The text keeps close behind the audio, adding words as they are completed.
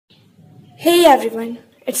Hey everyone,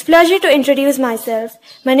 it's a pleasure to introduce myself.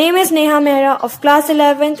 My name is Neha Mehra of class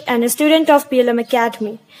 11th and a student of PLM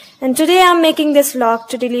Academy. And today I'm making this vlog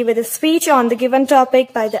to deliver a speech on the given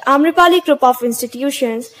topic by the Amrapali group of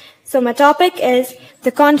institutions. So my topic is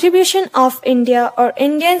the contribution of India or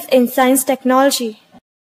Indians in science technology.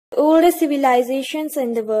 The oldest civilizations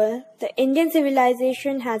in the world, the Indian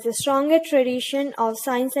civilization has a stronger tradition of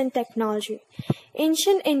science and technology.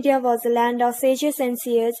 Ancient India was a land of sages and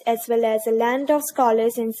seers as well as a land of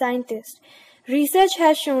scholars and scientists. Research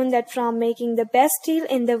has shown that from making the best steel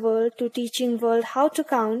in the world to teaching world how to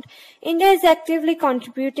count, India is actively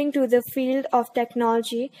contributing to the field of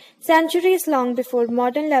technology centuries long before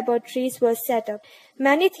modern laboratories were set up.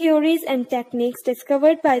 Many theories and techniques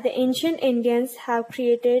discovered by the ancient Indians have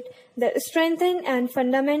created the strength and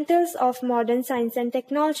fundamentals of modern science and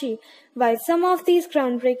technology. While some of these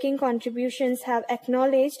groundbreaking contributions have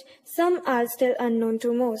acknowledged, some are still unknown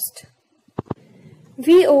to most.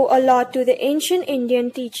 We owe a lot to the ancient Indian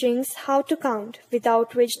teachings how to count,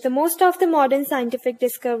 without which the most of the modern scientific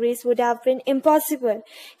discoveries would have been impossible.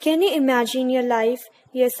 Can you imagine your life,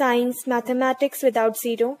 your science, mathematics without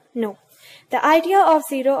zero? No. The idea of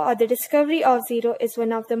zero or the discovery of zero is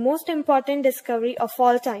one of the most important discovery of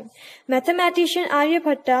all time. Mathematician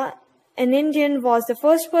Aryabhatta, an Indian, was the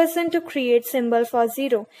first person to create symbol for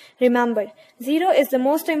zero. Remember, zero is the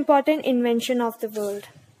most important invention of the world.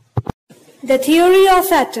 The theory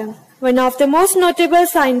of atom. One of the most notable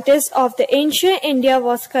scientists of the ancient India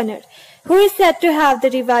was Kalam, who is said to have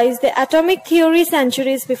revised the atomic theory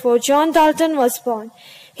centuries before John Dalton was born.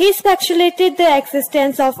 He speculated the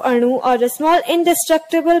existence of Anu or a small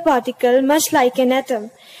indestructible particle much like an atom.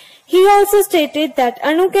 He also stated that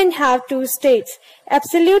Anu can have two states,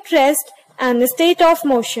 absolute rest and a state of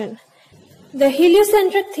motion. The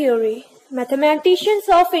heliocentric theory. Mathematicians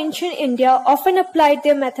of ancient India often applied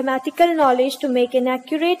their mathematical knowledge to make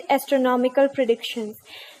accurate astronomical predictions.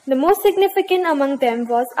 The most significant among them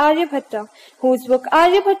was Aryabhatta, whose book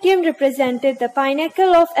Aryabhatiyam represented the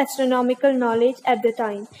pinnacle of astronomical knowledge at the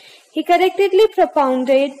time. He correctly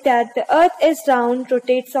propounded that the earth is round,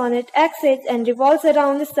 rotates on its axis and revolves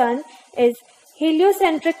around the sun is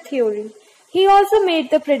heliocentric theory. He also made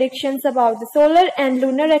the predictions about the solar and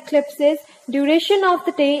lunar eclipses, duration of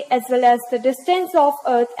the day as well as the distance of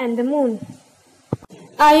earth and the moon.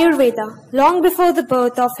 Ayurveda. Long before the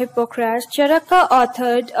birth of Hippocrates, Charaka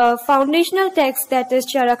authored a foundational text that is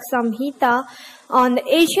Charak Samhita on the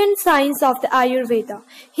ancient science of the Ayurveda.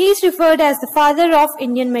 He is referred as the father of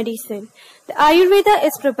Indian medicine. The Ayurveda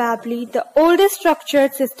is probably the oldest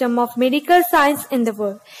structured system of medical science in the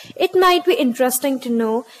world. It might be interesting to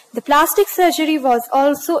know the plastic surgery was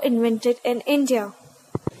also invented in India.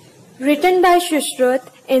 Written by Shushrut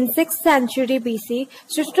in 6th century BC,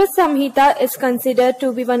 Shushrut Samhita is considered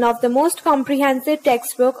to be one of the most comprehensive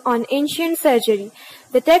textbooks on ancient surgery.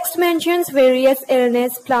 The text mentions various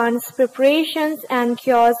illness, plants, preparations and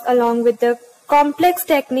cures along with the complex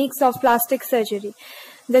techniques of plastic surgery.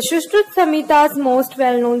 The Shushrut Samhita's most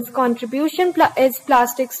well-known contribution is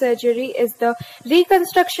plastic surgery is the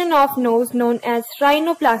reconstruction of nose known as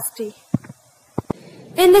rhinoplasty.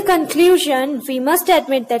 In the conclusion, we must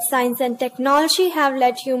admit that science and technology have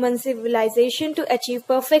led human civilization to achieve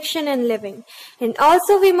perfection in living. And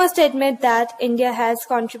also we must admit that India has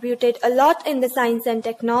contributed a lot in the science and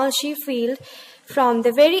technology field from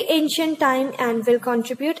the very ancient time and will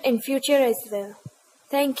contribute in future as well.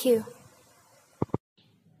 Thank you.